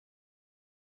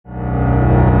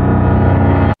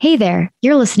Hey there,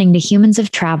 you're listening to Humans of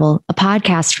Travel, a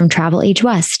podcast from Travel Age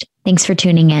West. Thanks for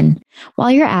tuning in. While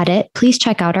you're at it, please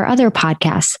check out our other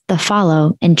podcasts, The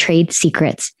Follow and Trade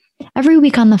Secrets. Every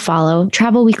week on The Follow,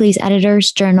 Travel Weekly's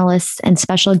editors, journalists, and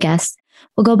special guests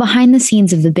will go behind the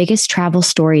scenes of the biggest travel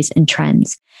stories and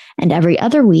trends. And every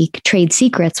other week, Trade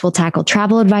Secrets will tackle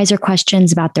travel advisor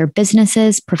questions about their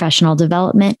businesses, professional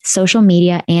development, social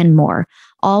media, and more,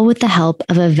 all with the help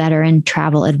of a veteran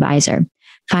travel advisor.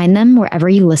 Find them wherever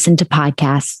you listen to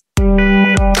podcasts.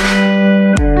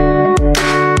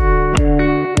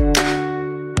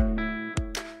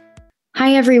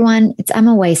 Hi, everyone. It's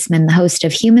Emma Weissman, the host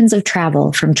of Humans of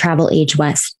Travel from Travel Age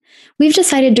West. We've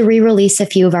decided to re-release a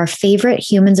few of our favorite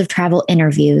Humans of Travel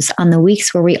interviews on the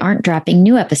weeks where we aren't dropping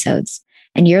new episodes.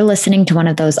 And you're listening to one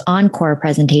of those encore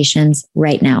presentations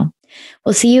right now.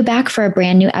 We'll see you back for a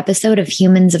brand new episode of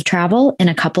Humans of Travel in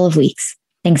a couple of weeks.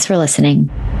 Thanks for listening.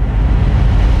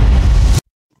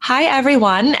 Hi,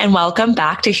 everyone, and welcome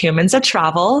back to Humans of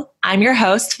Travel. I'm your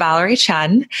host, Valerie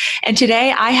Chen, and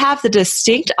today I have the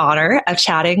distinct honor of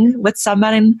chatting with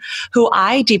someone who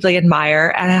I deeply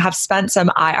admire and have spent some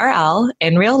IRL,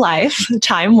 in real life,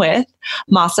 time with,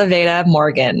 Masaveda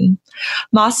Morgan.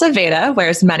 Masaveda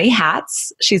wears many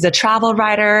hats. She's a travel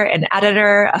writer, an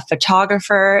editor, a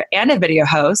photographer, and a video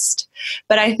host.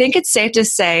 But I think it's safe to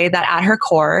say that at her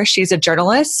core, she's a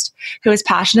journalist who is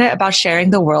passionate about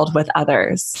sharing the world with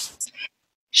others.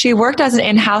 She worked as an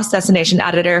in-house destination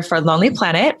editor for Lonely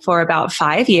Planet for about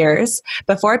 5 years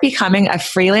before becoming a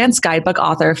freelance guidebook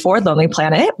author for Lonely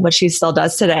Planet, which she still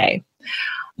does today.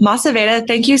 Masaveda,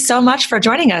 thank you so much for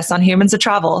joining us on Humans of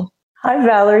Travel. Hi,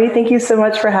 Valerie. Thank you so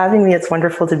much for having me. It's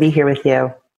wonderful to be here with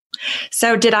you.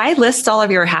 So did I list all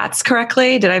of your hats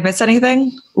correctly? Did I miss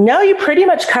anything? No, you pretty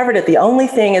much covered it. The only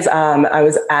thing is I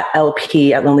was at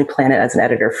LP at Lonely Planet as an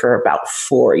editor for about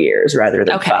 4 years rather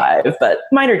than 5, but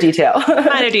minor detail.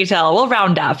 Minor detail. We'll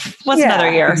round up. What's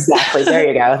another year? Exactly. There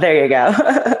you go. There you go.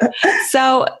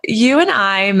 So you and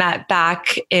I met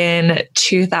back in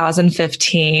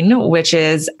 2015, which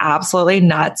is absolutely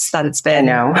nuts that it's been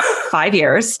 5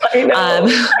 years. I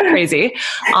know. Crazy.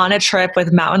 On a trip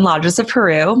with Mountain Lodges of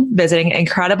Peru, visiting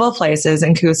incredible places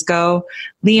in Cusco,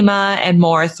 Lima, and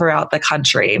more throughout the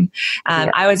country.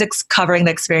 I was covering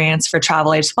the experience for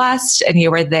Travel Age West, and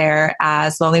you were there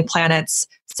as Lonely Planet's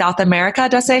South America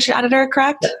destination editor,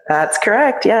 correct? That's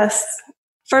correct, yes.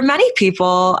 For many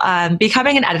people,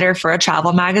 becoming an editor for a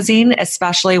travel magazine,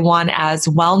 especially one as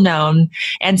well-known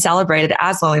and celebrated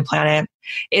as Lonely Planet,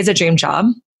 is a dream job.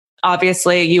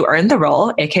 Obviously, you earned the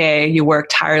role, aka you worked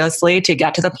tirelessly to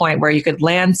get to the point where you could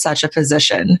land such a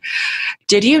position.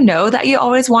 Did you know that you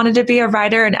always wanted to be a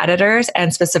writer and editor,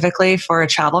 and specifically for a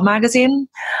travel magazine?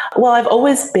 Well, I've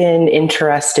always been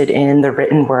interested in the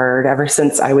written word ever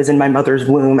since I was in my mother's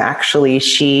womb. Actually,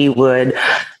 she would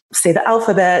say the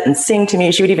alphabet and sing to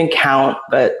me. She would even count,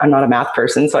 but I'm not a math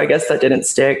person, so I guess that didn't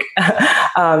stick.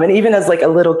 And even as like a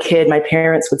little kid, my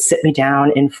parents would sit me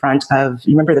down in front of,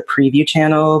 you remember the preview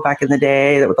channel back in the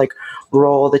day that would like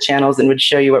roll the channels and would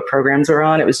show you what programs were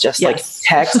on? It was just like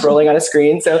text rolling on a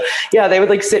screen. So yeah, they would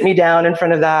like sit me down in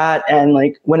front of that. And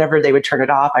like whenever they would turn it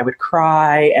off, I would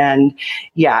cry. And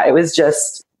yeah, it was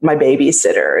just my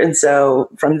babysitter. And so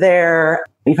from there,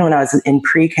 even when I was in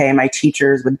pre-K, my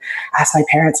teachers would ask my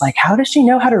parents, like, how does she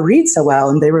know how to read so well?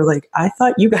 And they were like, I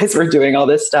thought you guys were doing all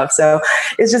this stuff. So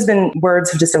it's just been, words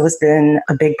have just always been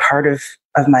a big part of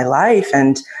my life.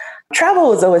 And travel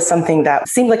was always something that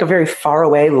seemed like a very far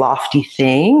away, lofty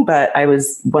thing. But I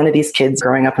was one of these kids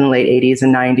growing up in the late 80s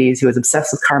and 90s who was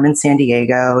obsessed with Carmen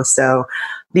Sandiego. So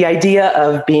the idea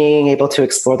of being able to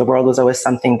explore the world was always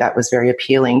something that was very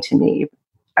appealing to me.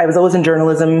 I was always in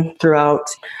journalism throughout.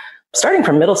 Starting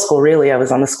from middle school, really, I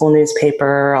was on the school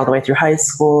newspaper all the way through high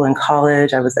school and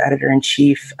college. I was the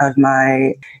editor-in-chief of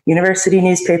my university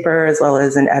newspaper, as well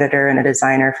as an editor and a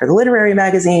designer for the literary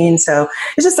magazine. So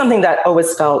it's just something that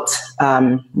always felt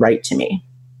right to me.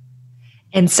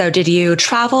 And so did you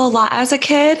travel a lot as a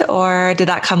kid, or did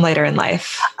that come later in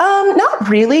life? Not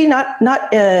really, not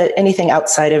anything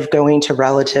outside of going to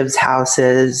relatives'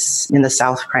 houses in the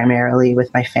South, primarily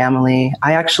with my family.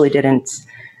 I actually didn't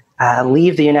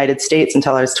leave the United States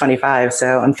until I was 25.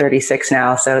 So I'm 36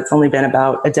 now. So it's only been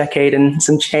about a decade and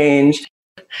some change.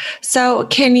 So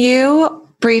can you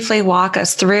briefly walk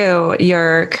us through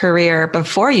your career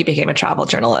before you became a travel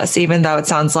journalist, even though it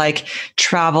sounds like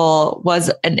travel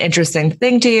was an interesting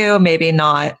thing to you, maybe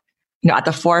not, at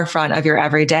the forefront of your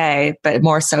everyday, but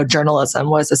more so journalism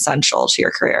was essential to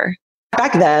your career?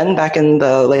 Back then, back in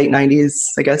the late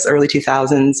 90s, I guess early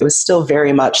 2000s, it was still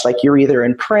very much like you're either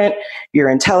in print, you're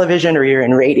in television, or you're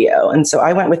in radio. And so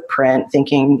I went with print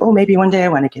thinking, oh, maybe one day I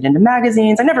want to get into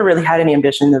magazines. I never really had any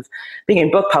ambition of being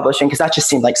in book publishing because that just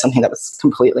seemed like something that was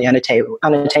completely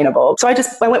unattainable. So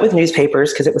I went with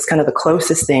newspapers because it was kind of the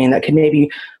closest thing that could maybe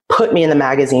put me in the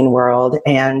magazine world.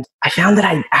 And I found that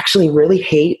I actually really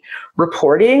hate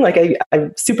reporting. Like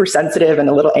I'm super sensitive and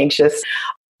a little anxious.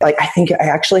 Like, I think I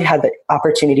actually had the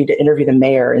opportunity to interview the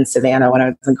mayor in Savannah when I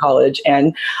was in college,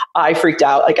 and I freaked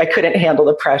out. Like, I couldn't handle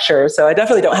the pressure. So I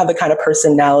definitely don't have the kind of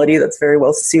personality that's very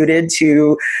well suited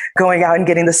to going out and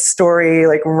getting the story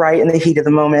like right in the heat of the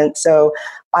moment. So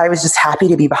I was just happy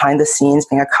to be behind the scenes,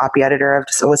 being a copy editor. I've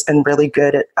just always been really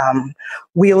good at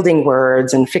wielding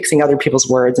words and fixing other people's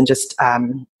words, and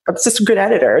I was just a good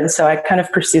editor. And so I kind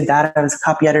of pursued that. I was a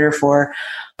copy editor for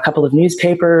a couple of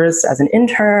newspapers as an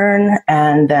intern.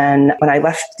 And then when I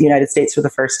left the United States for the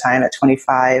first time at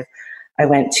 25, I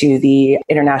went to the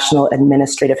International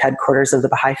Administrative Headquarters of the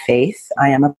Baha'i Faith. I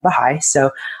am a Baha'i, so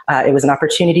it was an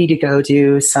opportunity to go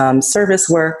do some service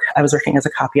work. I was working as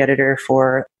a copy editor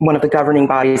for one of the governing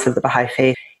bodies of the Baha'i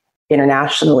Faith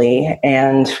internationally.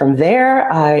 And from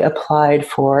there, I applied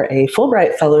for a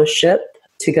Fulbright fellowship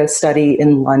to go study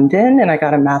in London, and I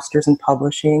got a master's in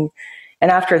publishing.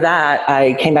 And after that,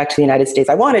 I came back to the United States.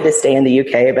 I wanted to stay in the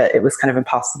UK, but it was kind of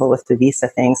impossible with the visa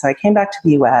thing. So I came back to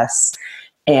the US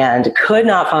and could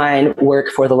not find work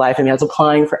for the life of me. I was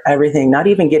applying for everything, not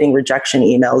even getting rejection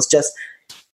emails, just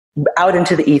out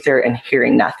into the ether and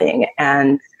hearing nothing.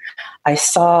 And I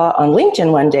saw on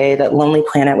LinkedIn one day that Lonely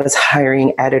Planet was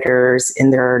hiring editors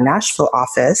in their Nashville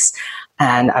office.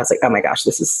 And I was like, oh my gosh,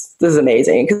 this is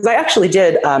amazing. Because I actually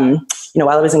did,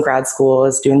 while I was in grad school, I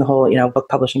was doing the whole, book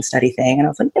publishing study thing. And I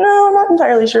was like, I'm not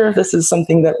entirely sure if this is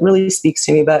something that really speaks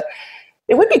to me, but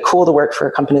it would be cool to work for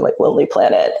a company like Lonely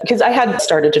Planet. Because I had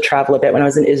started to travel a bit when I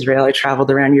was in Israel. I traveled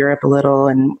around Europe a little,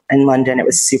 and in London, it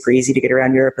was super easy to get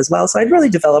around Europe as well. So I'd really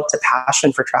developed a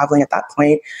passion for traveling at that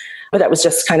point. But that was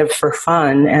just kind of for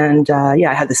fun. And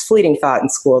I had this fleeting thought in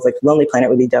school. I was like, Lonely Planet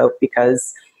would be dope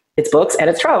because it's books and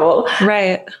it's travel.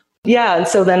 Right. Yeah. And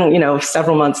so then,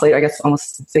 several months later, I guess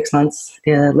almost 6 months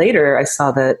later, I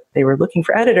saw that they were looking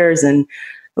for editors, and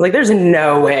like, there's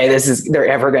no way they're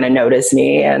ever going to notice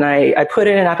me. And I put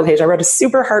in an application. I wrote a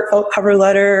super heartfelt cover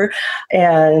letter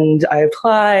and I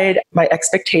applied. My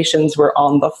expectations were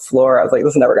on the floor. I was like,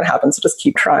 this is never going to happen. So just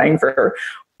keep trying for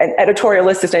an editorial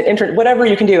assistant, intern, whatever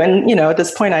you can do. And, at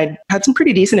this point I had some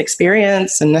pretty decent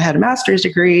experience and I had a master's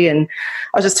degree, and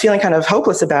I was just feeling kind of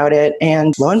hopeless about it.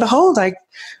 And lo and behold, I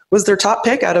was their top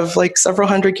pick out of like several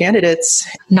hundred candidates.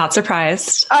 Not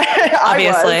surprised.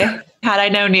 Obviously. Had I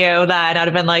known you, then I'd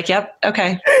have been like, yep,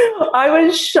 okay. I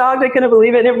was shocked. I couldn't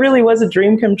believe it. And it really was a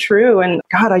dream come true. And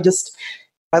God,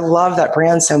 I love that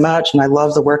brand so much. And I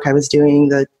love the work I was doing.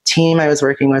 The team I was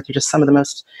working with are just some of the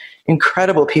most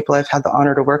incredible people I've had the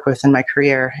honor to work with in my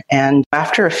career. And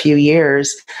after a few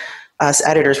years, us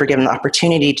editors were given the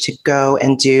opportunity to go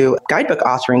and do guidebook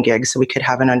authoring gigs so we could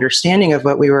have an understanding of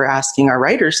what we were asking our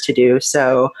writers to do.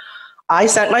 So I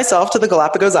sent myself to the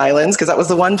Galapagos Islands because that was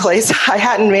the one place I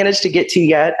hadn't managed to get to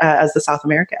yet as the South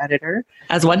America editor.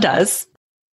 As one does.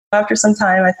 After some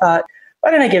time, I thought,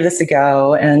 why don't I give this a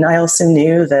go? And I also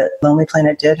knew that Lonely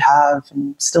Planet did have,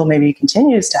 and still maybe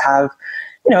continues to have,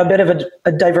 a bit of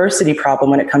a diversity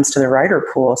problem when it comes to the writer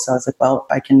pool. So I was like, well,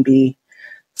 if I can be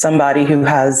somebody who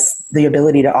has the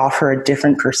ability to offer a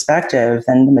different perspective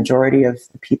than the majority of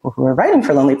the people who are writing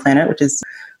for Lonely Planet, which is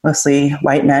mostly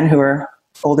white men who are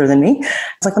older than me.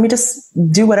 It's like, let me just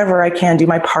do whatever I can, do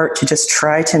my part to just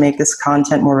try to make this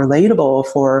content more relatable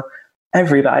for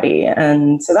everybody.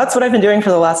 And so that's what I've been doing for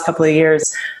the last couple of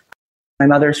years. My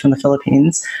mother's from the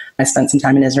Philippines. I spent some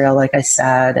time in Israel, like I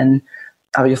said, and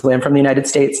obviously I'm from the United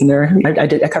States, and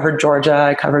I covered Georgia,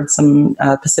 I covered some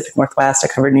Pacific Northwest, I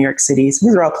covered New York City. So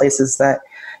these are all places that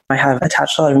I have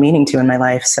attached a lot of meaning to in my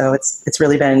life. So it's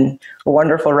really been a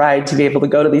wonderful ride to be able to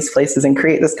go to these places and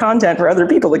create this content for other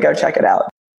people to go check it out.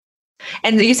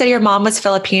 And you said your mom was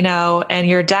Filipino and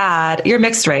your dad, you're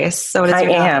mixed race. So what is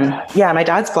your dad? I am. Yeah, my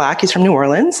dad's Black. He's from New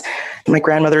Orleans. My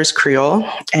grandmother is Creole.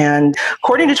 And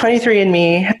according to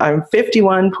 23andMe, I'm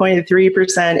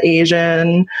 51.3%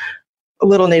 Asian, a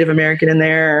little Native American in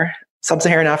there,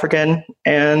 Sub-Saharan African,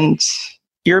 and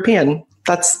European.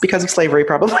 That's because of slavery,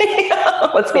 probably.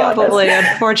 Let's be probably,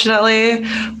 honest. Unfortunately,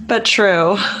 but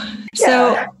true. Yeah.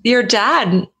 So your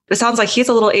dad, it sounds like he's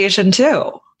a little Asian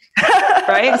too.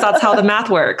 Right? Because that's how the math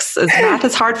works. Math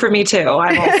is hard for me too.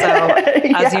 I'm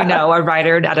also, as you know, a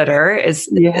writer and editor. Is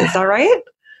that right?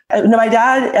 No, my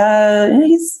dad,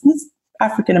 he's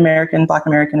African American, Black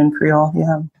American, and Creole.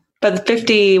 Yeah. But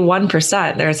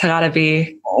 51%, there's got to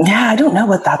be. Yeah, I don't know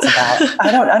what that's about.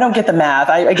 I don't get the math.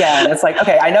 It's like,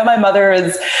 okay, I know my mother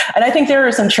is, and I think there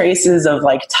are some traces of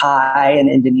like Thai and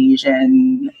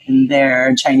Indonesian in there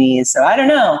and Chinese. So I don't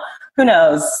know. Who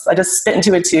knows? I just spit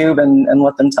into a tube and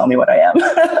let them tell me what I am.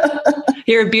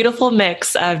 You're a beautiful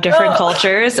mix of different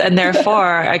cultures and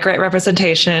therefore a great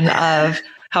representation of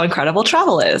how incredible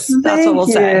travel is. That's what we'll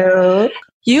say.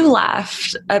 You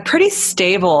left a pretty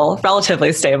stable,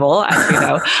 relatively stable, as you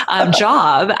know,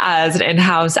 job as an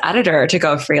in-house editor to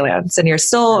go freelance. And you're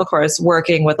still, of course,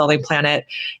 working with Lonely Planet.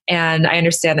 And I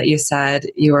understand that you said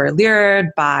you were lured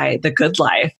by the good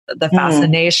life, the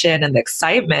fascination and the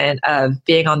excitement of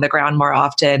being on the ground more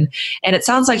often. And it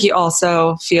sounds like you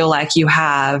also feel like you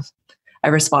have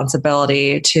a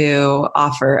responsibility to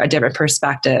offer a different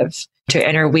perspective, to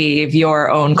interweave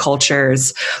your own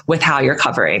cultures with how you're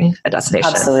covering a destination.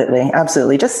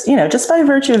 Absolutely. Just by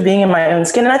virtue of being in my own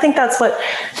skin. And I think that's what,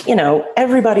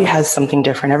 everybody has something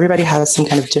different. Everybody has some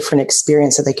kind of different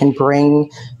experience that they can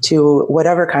bring to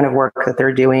whatever kind of work that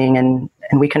they're doing. And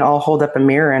we can all hold up a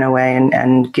mirror in a way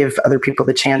and give other people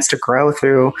the chance to grow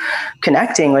through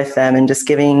connecting with them and just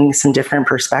giving some different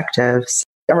perspectives.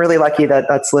 I'm really lucky that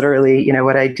that's literally,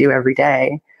 what I do every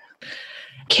day.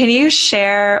 Can you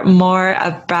share more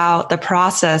about the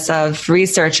process of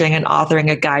researching and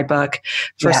authoring a guidebook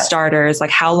for starters? Like,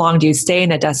 how long do you stay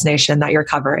in a destination that you're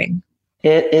covering?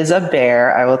 It is a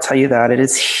bear. I will tell you that. It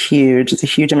is huge. It's a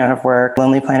huge amount of work.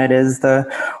 Lonely Planet is the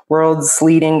world's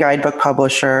leading guidebook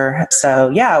publisher. So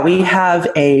we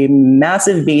have a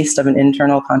massive beast of an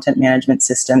internal content management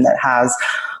system that has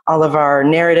all of our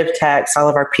narrative text, all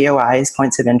of our POIs,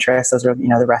 points of interest. Those are,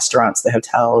 the restaurants, the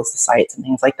hotels, the sites, and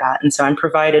things like that. And so I'm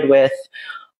provided with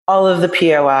all of the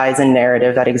POIs and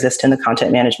narrative that exist in the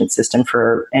content management system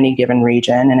for any given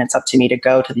region. And it's up to me to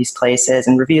go to these places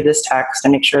and review this text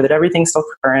and make sure that everything's still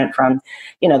current from,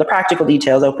 the practical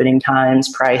details, opening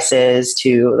times, prices,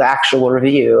 to the actual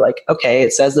review. Like, okay,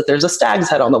 it says that there's a stag's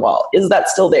head on the wall. Is that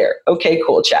still there? Okay,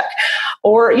 cool, check.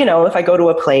 Or, if I go to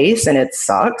a place and it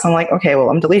sucks, I'm like, okay, well,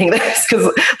 I'm deleting this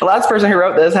because the last person who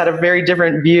wrote this had a very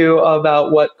different view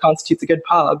about what constitutes a good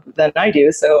pub than I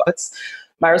do. So it's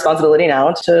my responsibility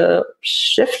now to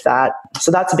shift that.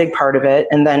 So that's a big part of it.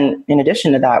 And then in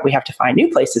addition to that, we have to find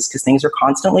new places because things are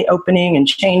constantly opening and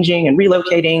changing and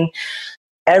relocating.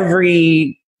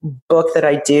 Every book that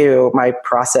I do, my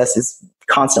process is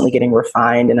constantly getting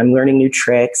refined and I'm learning new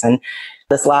tricks. And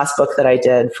this last book that I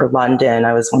did for London,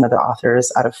 I was one of the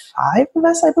authors out of 5 of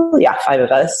us, I believe. Yeah, 5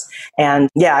 of us. And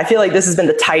I feel like this has been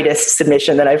the tightest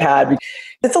submission that I've had.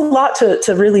 It's a lot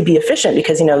to really be efficient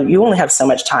because, you only have so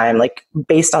much time, like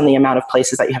based on the amount of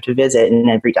places that you have to visit in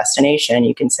every destination,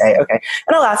 you can say, okay,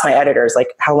 and I'll ask my editors,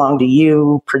 like, how long do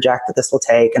you project that this will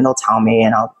take? And they'll tell me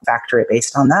and I'll factor it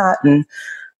based on that. And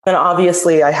then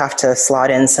obviously I have to slot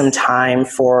in some time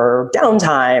for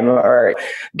downtime or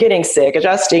getting sick,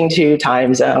 adjusting to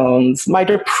time zones, my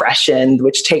depression,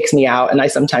 which takes me out. And I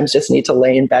sometimes just need to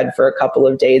lay in bed for a couple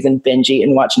of days and binge eat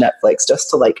and watch Netflix just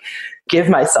to like give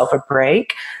myself a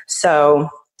break. So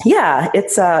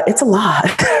it's a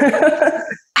lot.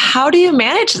 How do you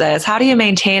manage this? How do you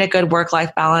maintain a good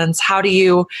work-life balance? How do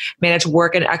you manage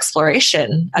work and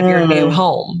exploration of your new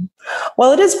home?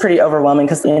 Well, it is pretty overwhelming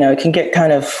because, it can get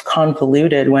kind of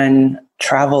convoluted when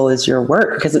travel is your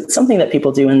work because it's something that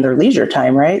people do in their leisure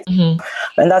time, right? Mm-hmm.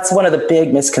 And that's one of the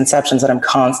big misconceptions that I'm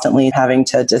constantly having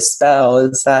to dispel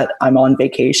is that I'm on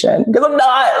vacation because I'm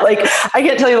not. Like, I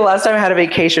can't tell you the last time I had a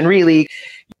vacation, really.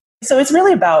 So it's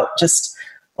really about just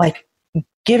like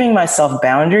giving myself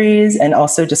boundaries and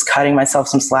also just cutting myself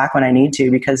some slack when I need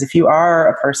to. Because if you are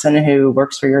a person who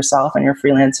works for yourself and you're a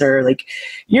freelancer, like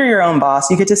you're your own boss,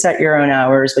 you get to set your own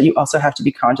hours, but you also have to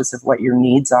be conscious of what your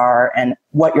needs are and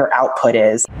what your output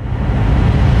is.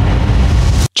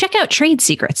 Check out Trade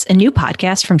Secrets, a new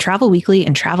podcast from Travel Weekly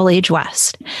and Travel Age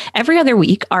West. Every other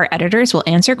week, our editors will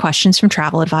answer questions from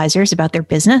travel advisors about their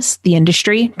business, the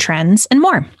industry, trends, and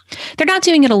more. They're not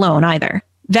doing it alone either.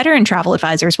 Veteran travel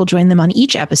advisors will join them on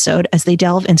each episode as they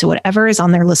delve into whatever is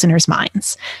on their listeners'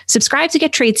 minds. Subscribe to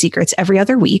get Trade Secrets every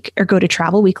other week or go to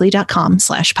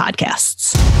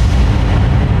travelweekly.com/podcasts.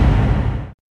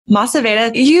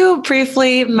 Masaveda, you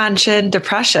briefly mentioned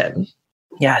depression.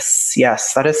 Yes.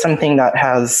 That is something that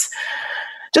has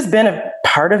just been a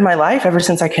part of my life ever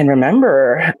since I can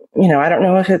remember. I don't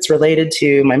know if it's related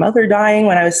to my mother dying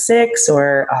when I was 6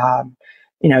 or,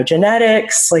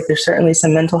 genetics. Like there's certainly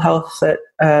some mental health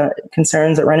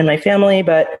concerns that run in my family,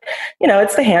 but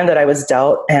it's the hand that I was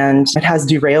dealt, and it has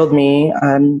derailed me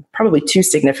probably 2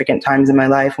 significant times in my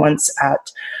life. Once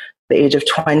at the age of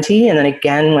 20. And then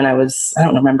again, when I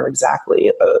don't remember exactly,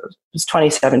 it was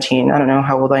 2017. I don't know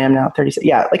how old I am now. 30,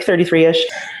 yeah, like 33-ish.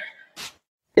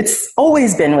 It's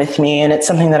always been with me, and it's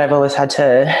something that I've always had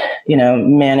to,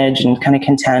 manage and kind of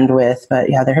contend with. But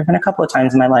yeah, there have been a couple of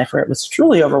times in my life where it was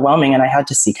truly overwhelming and I had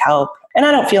to seek help. And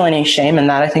I don't feel any shame in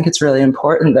that. I think it's really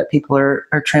important that people are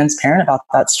transparent about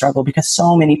that struggle, because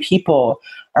so many people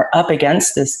are up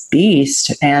against this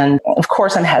beast. And of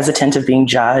course, I'm hesitant of being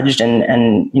judged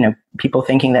and people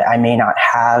thinking that I may not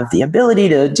have the ability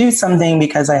to do something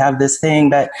because I have this thing.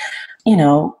 But,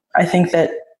 I think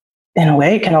that in a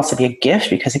way, it can also be a gift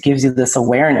because it gives you this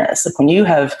awareness. Like when you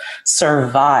have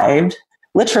survived,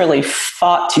 literally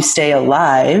fought to stay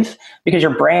alive because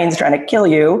your brain's trying to kill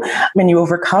you, when you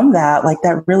overcome that, like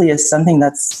that really is something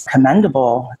that's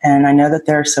commendable. And I know that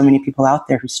there are so many people out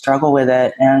there who struggle with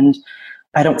it, and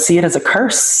I don't see it as a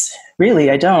curse. Really,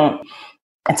 I don't.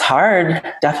 It's hard,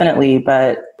 definitely,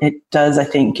 but it does, I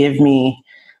think, give me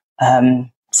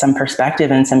some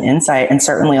perspective and some insight, and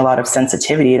certainly a lot of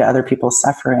sensitivity to other people's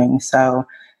suffering. So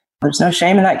there's no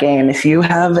shame in that game. If you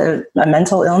have a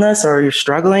mental illness or you're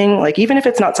struggling, like even if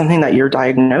it's not something that you're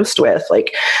diagnosed with,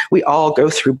 like we all go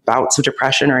through bouts of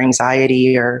depression or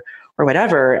anxiety or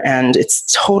whatever, and it's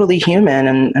totally human.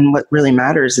 And what really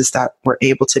matters is that we're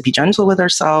able to be gentle with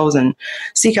ourselves and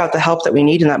seek out the help that we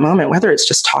need in that moment, whether it's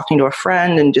just talking to a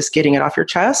friend and just getting it off your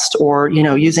chest, or,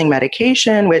 using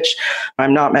medication, which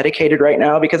I'm not medicated right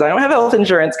now because I don't have health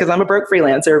insurance because I'm a broke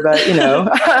freelancer, but,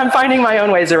 I'm finding my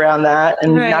own ways around that,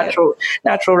 and right.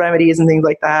 natural remedies and things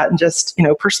like that. And just,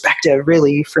 perspective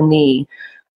really for me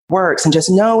works, and just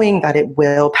knowing that it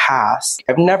will pass.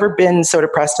 I've never been so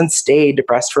depressed and stayed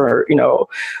depressed for,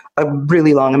 a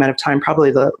really long amount of time.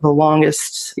 Probably the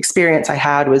longest experience I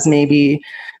had was maybe,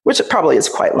 which probably is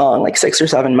quite long, like 6 or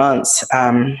 7 months.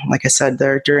 Like I said,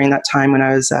 there during that time when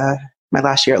I was my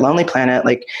last year at Lonely Planet,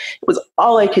 like it was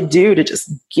all I could do to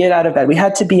just get out of bed. We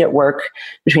had to be at work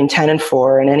between 10 and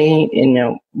 4, and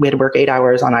we had to work 8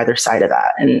 hours on either side of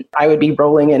that. And I would be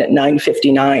rolling in at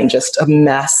 9:59, just a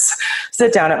mess,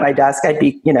 sit down at my desk. I'd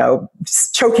be,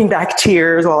 choking back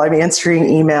tears while I'm answering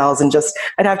emails, and just,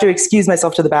 I'd have to excuse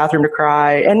myself to the bathroom to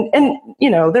cry. And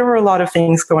there were a lot of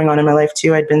things going on in my life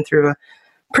too. I'd been through a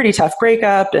pretty tough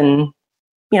breakup, and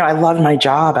I loved my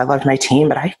job, I loved my team,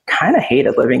 but I kind of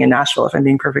hated living in Nashville, if I'm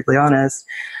being perfectly honest.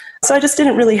 So I just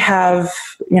didn't really have,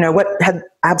 what had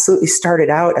absolutely started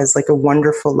out as like a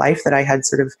wonderful life that I had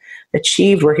sort of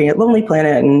achieved working at Lonely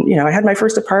Planet. And, I had my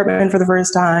first apartment for the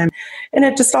first time, and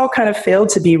it just all kind of failed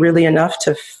to be really enough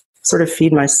to sort of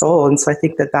feed my soul. And so I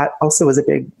think that also was a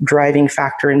big driving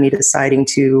factor in me deciding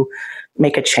to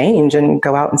make a change and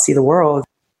go out and see the world.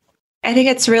 I think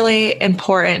it's really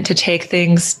important to take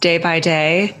things day by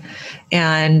day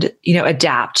and,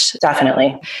 adapt.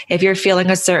 Definitely. If you're feeling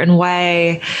a certain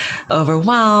way,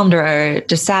 overwhelmed or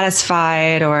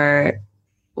dissatisfied or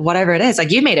whatever it is, like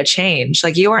you made a change,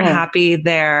 like you weren't happy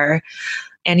there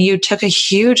and you took a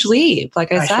huge leap,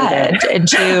 like I said,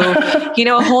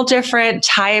 into, a whole different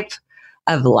type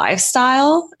of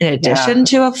lifestyle in addition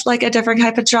to a different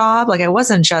type of job. Like it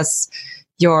wasn't just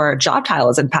your job title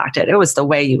is impacted. It was the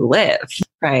way you live,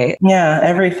 right? Yeah,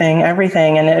 everything.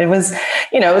 And it was,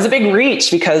 it was a big reach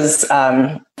because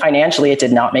financially it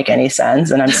did not make any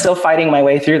sense. And I'm still fighting my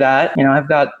way through that. I've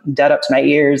got debt up to my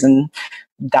ears, and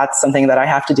that's something that I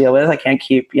have to deal with. I can't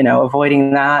keep,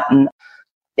 avoiding that. And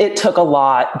it took a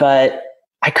lot, but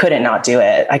I couldn't not do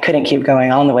it. I couldn't keep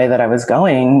going on the way that I was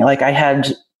going. Like I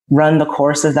had run the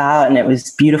course of that, and it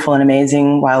was beautiful and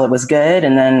amazing while it was good.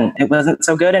 And then it wasn't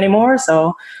so good anymore.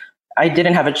 So I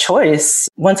didn't have a choice.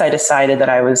 Once I decided that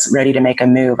I was ready to make a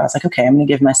move, I was like, okay, I'm going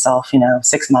to give myself,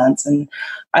 6 months. And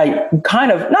I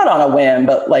kind of, not on a whim,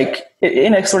 but like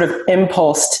in a sort of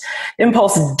impulse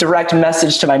direct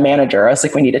message to my manager, I was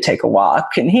like, we need to take a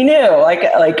walk. And he knew, like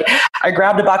I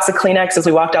grabbed a box of Kleenex as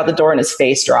we walked out the door and his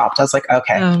face dropped. I was like,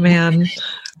 okay. Oh man.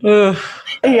 Ugh.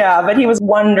 Yeah, but he was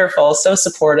wonderful, so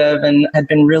supportive, and had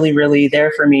been really, really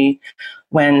there for me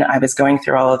when I was going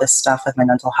through all of this stuff with my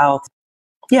mental health.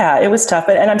 Yeah, it was tough.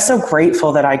 And I'm so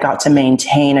grateful that I got to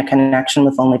maintain a connection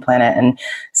with Lonely Planet. And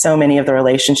so many of the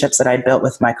relationships that I built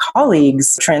with my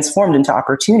colleagues transformed into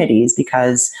opportunities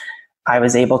because I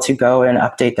was able to go and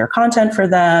update their content for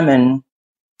them. And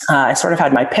I sort of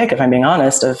had my pick, if I'm being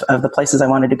honest, of the places I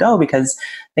wanted to go because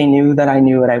they knew that I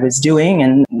knew what I was doing.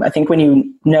 And I think when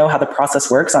you know how the process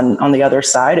works on the other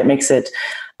side, it makes it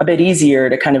a bit easier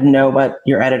to kind of know what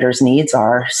your editor's needs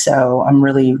are. So I'm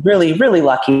really, really, really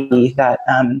lucky that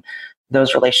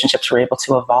those relationships were able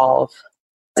to evolve.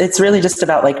 It's really just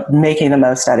about like making the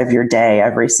most out of your day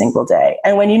every single day.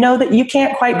 And when you know that you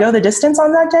can't quite go the distance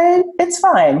on that day, it's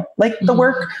fine. Like the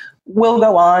work will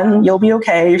go on. You'll be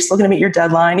okay. You're still going to meet your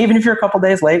deadline, even if you're a couple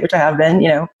days late, which I have been.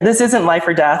 This isn't life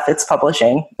or death. It's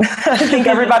publishing. I think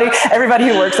everybody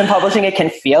who works in publishing, it can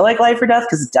feel like life or death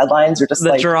because deadlines are just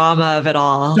the drama of it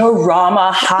all.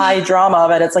 High drama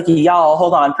of it. It's like, y'all,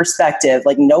 hold on, perspective.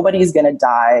 Like nobody's going to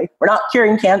die. We're not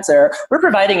curing cancer. We're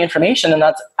providing information, and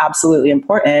that's absolutely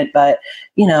important. But,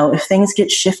 if things get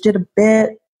shifted a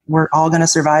bit, we're all going to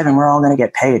survive and we're all going to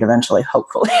get paid eventually,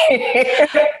 hopefully.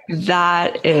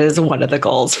 That is one of the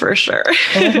goals for sure.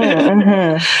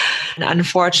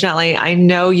 Unfortunately, I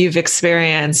know you've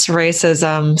experienced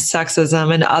racism,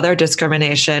 sexism, and other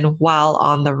discrimination while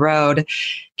on the road.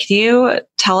 Can you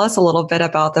tell us a little bit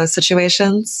about those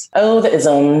situations? Oh, the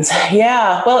isms.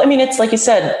 Yeah. Well, I mean, it's like you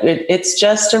said, it's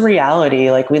just a reality.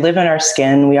 Like we live in our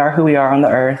skin. We are who we are on the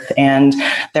earth. And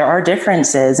there are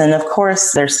differences. And of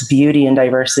course, there's beauty in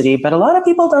diversity. But a lot of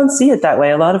people don't see it that way.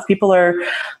 A lot of people are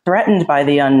threatened by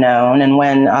the unknown. And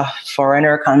when a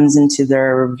foreigner comes into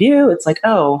their view, it's like,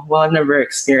 oh, well, I've never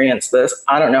experienced this.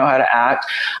 I don't know how to act.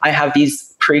 I have these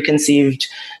preconceived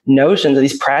notions or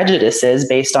these prejudices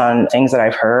based on things that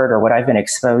I've heard or what I've been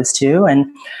exposed to. And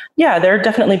yeah, there are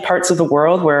definitely parts of the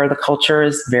world where the culture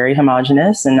is very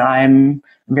homogenous and I'm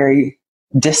very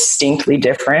distinctly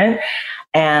different.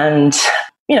 And,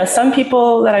 some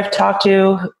people that I've talked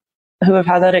to who have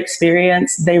had that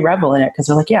experience, they revel in it because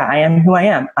they're like, yeah, I am who I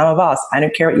am. I'm a boss. I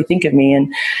don't care what you think of me.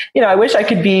 And, I wish I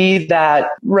could be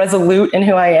that resolute in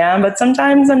who I am, but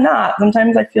sometimes I'm not.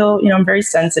 Sometimes I feel, I'm very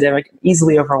sensitive, like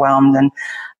easily overwhelmed. And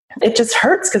it just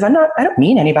hurts because I don't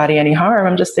mean anybody any harm.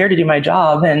 I'm just there to do my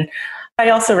job. And I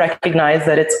also recognize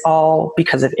that it's all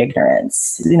because of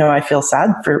ignorance. I feel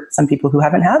sad for some people who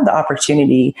haven't had the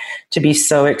opportunity to be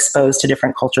so exposed to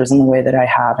different cultures in the way that I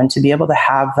have, and to be able to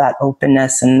have that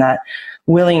openness and that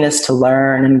willingness to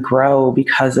learn and grow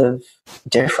because of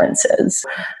differences.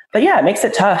 But yeah, it makes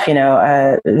it tough.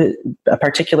 A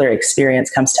particular experience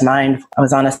comes to mind. I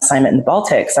was on assignment in the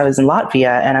Baltics. I was in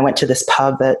Latvia, and I went to this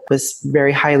pub that was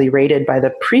very highly rated by the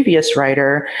previous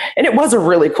writer. And it was a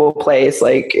really cool place.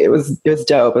 Like it was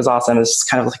dope. It was awesome. It was just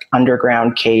kind of like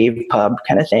underground cave pub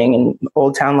kind of thing in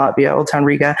Old Town Latvia, Old Town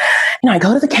Riga. I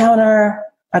go to the counter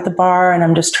at the bar and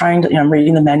I'm just trying to, I'm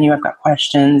reading the menu. I've got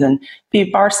questions, and the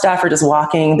bar staff are just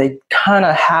walking. They kind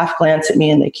of half glance at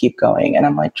me and they keep going. And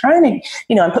I'm like trying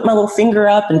to, I put my little finger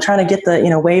up and trying to get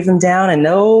the, wave them down, and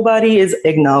nobody is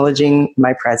acknowledging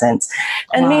my presence.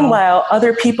 And meanwhile,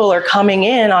 other people are coming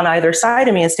in on either side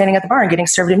of me and standing at the bar and getting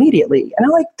served immediately. And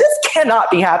I'm like, this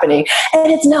cannot be happening. And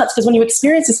it's nuts because when you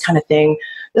experience this kind of thing,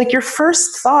 like your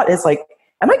first thought is like,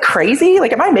 am I crazy?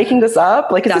 Like, am I making this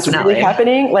up? Like, is this really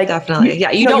happening? Like, definitely.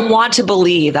 Yeah. You don't want to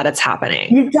believe that it's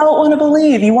happening. You don't want to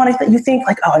believe. You want to, you think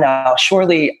like, oh no,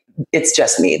 surely it's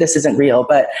just me. This isn't real.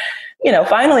 But,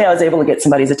 finally I was able to get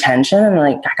somebody's attention, and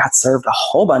like, I got served a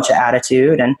whole bunch of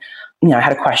attitude. And, I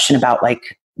had a question about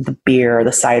like the beer or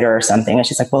the cider or something. And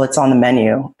she's like, well, it's on the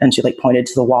menu. And she like pointed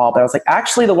to the wall. But I was like,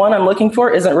 actually, the one I'm looking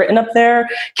for isn't written up there.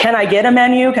 Can I get a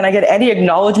menu? Can I get any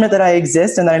acknowledgement that I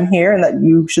exist and that I'm here and that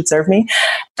you should serve me?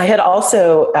 I had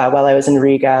also, while I was in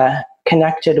Riga,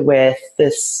 connected with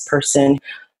this person,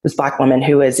 this Black woman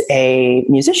who is a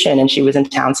musician, and she was in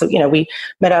town. So, we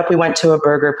met up, we went to a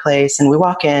burger place, and we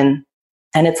walk in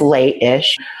and it's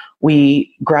late-ish.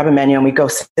 We grab a menu and we go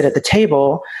sit at the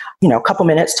table, a couple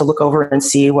minutes to look over and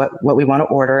see what we want to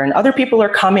order. And other people are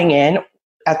coming in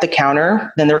at the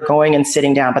counter, then they're going and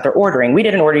sitting down, but they're ordering. We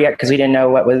didn't order yet because we didn't know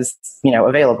what was,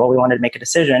 available. We wanted to make a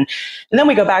decision. And then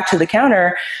we go back to the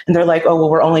counter and they're like, oh, well,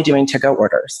 we're only doing to-go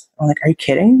orders. I'm like, are you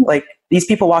kidding? Like, these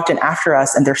people walked in after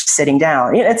us and they're sitting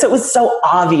down. And so it was so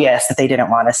obvious that they didn't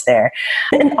want us there.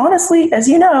 And honestly, as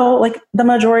you know, like the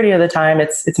majority of the time,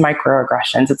 it's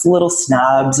microaggressions, it's little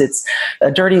snubs, it's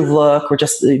a dirty look, or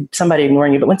just somebody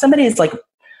ignoring you. But when somebody is like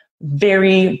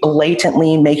very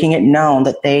blatantly making it known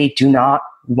that they do not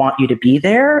want you to be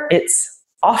there, it's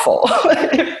awful.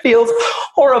 It feels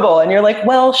horrible. And you're like,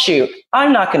 well, shoot,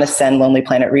 I'm not going to send Lonely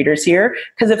Planet readers here,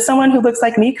 because if someone who looks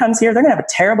like me comes here, they're going to have a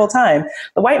terrible time.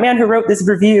 The white man who wrote this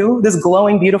review, this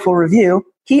glowing, beautiful review,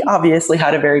 he obviously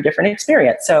had a very different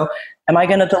experience. So am I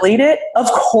going to delete it? Of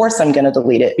course I'm going to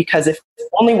delete it, because if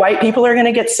only white people are going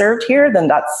to get served here, then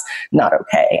that's not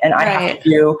okay. And I have to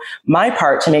do my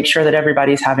part to make sure that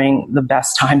everybody's having the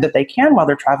best time that they can while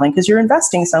they're traveling, because you're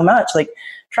investing so much. Like,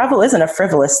 travel isn't a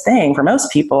frivolous thing for most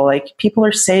people. Like, people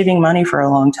are saving money for a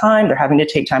long time. They're having to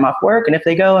take time off work. And if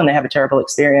they go and they have a terrible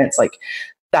experience, like,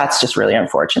 that's just really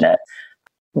unfortunate.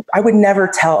 I would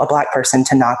never tell a Black person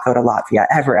to not go to Latvia,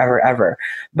 ever, ever, ever.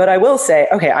 But I will say,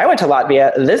 okay, I went to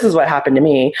Latvia. This is what happened to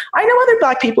me. I know other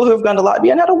Black people who have gone to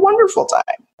Latvia and had a wonderful time.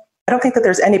 I don't think that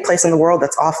there's any place in the world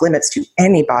that's off limits to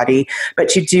anybody,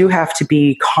 but you do have to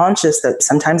be conscious that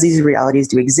sometimes these realities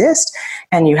do exist,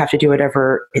 and you have to do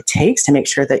whatever it takes to make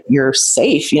sure that you're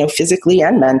safe, physically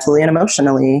and mentally and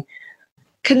emotionally.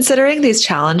 Considering these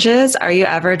challenges, are you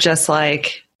ever just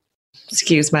like,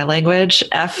 excuse my language,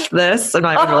 F this, I'm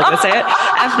not even really going to say it,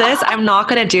 F this, I'm not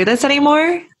going to do this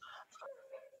anymore?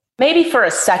 Maybe for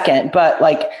a second, but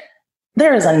like,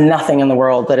 there is nothing in the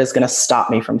world that is going to stop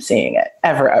me from seeing it,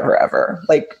 ever, ever, ever.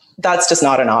 Like, that's just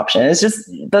not an option. That's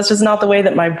just not the way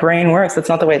that my brain works. That's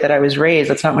not the way that I was raised.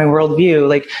 That's not my worldview.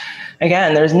 Like,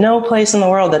 again, there's no place in the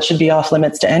world that should be off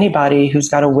limits to anybody who's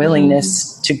got a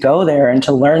willingness to go there and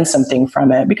to learn something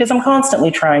from it, because I'm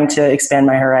constantly trying to expand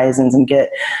my horizons and get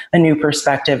a new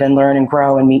perspective and learn and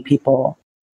grow and meet people.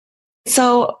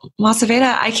 So,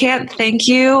 Masaveda, I can't thank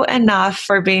you enough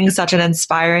for being such an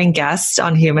inspiring guest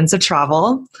on Humans of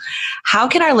Travel. How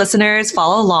can our listeners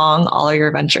follow along all of your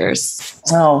adventures?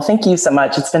 Oh, thank you so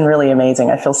much. It's been really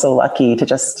amazing. I feel so lucky to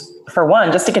just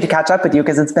to get to catch up with you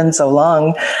because it's been so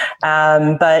long.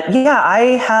 But yeah,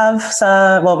 I have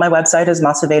my website is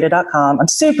masaveda.com. I'm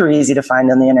super easy to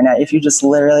find on the internet. If you just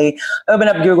literally open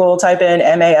up Google, type in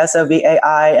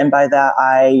MASOVAI, and by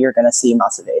that you're going to see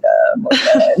Masaveda.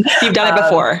 You've done it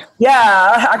before.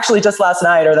 Yeah, actually just last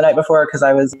night or the night before, because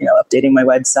I was, updating my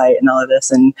website and all of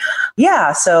this. And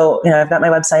yeah, so, I've got my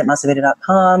website,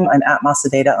 masaveda.com. I'm at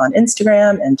Masaveda on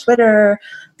Instagram and Twitter,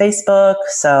 Facebook.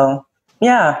 So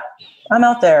yeah, I'm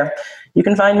out there. You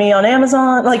can find me on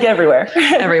Amazon, like everywhere.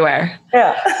 Everywhere.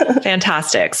 Yeah.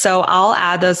 Fantastic. So I'll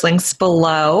add those links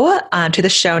below to the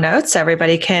show notes so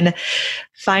everybody can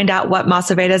find out what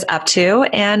Masaveda is up to.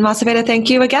 And Masaveda, thank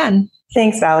you again.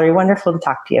 Thanks, Valerie. Wonderful to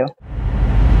talk to you.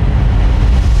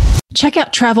 Check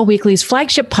out Travel Weekly's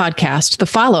flagship podcast, The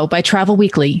Follow by Travel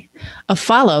Weekly. A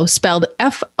follow, spelled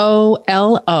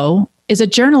FOLO, is a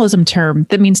journalism term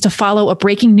that means to follow a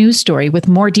breaking news story with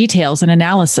more details and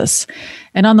analysis.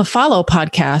 And on the Follow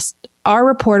podcast, our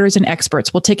reporters and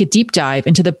experts will take a deep dive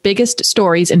into the biggest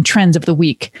stories and trends of the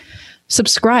week.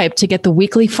 Subscribe to get the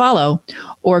weekly Follow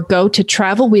or go to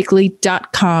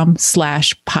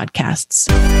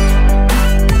travelweekly.com/podcasts.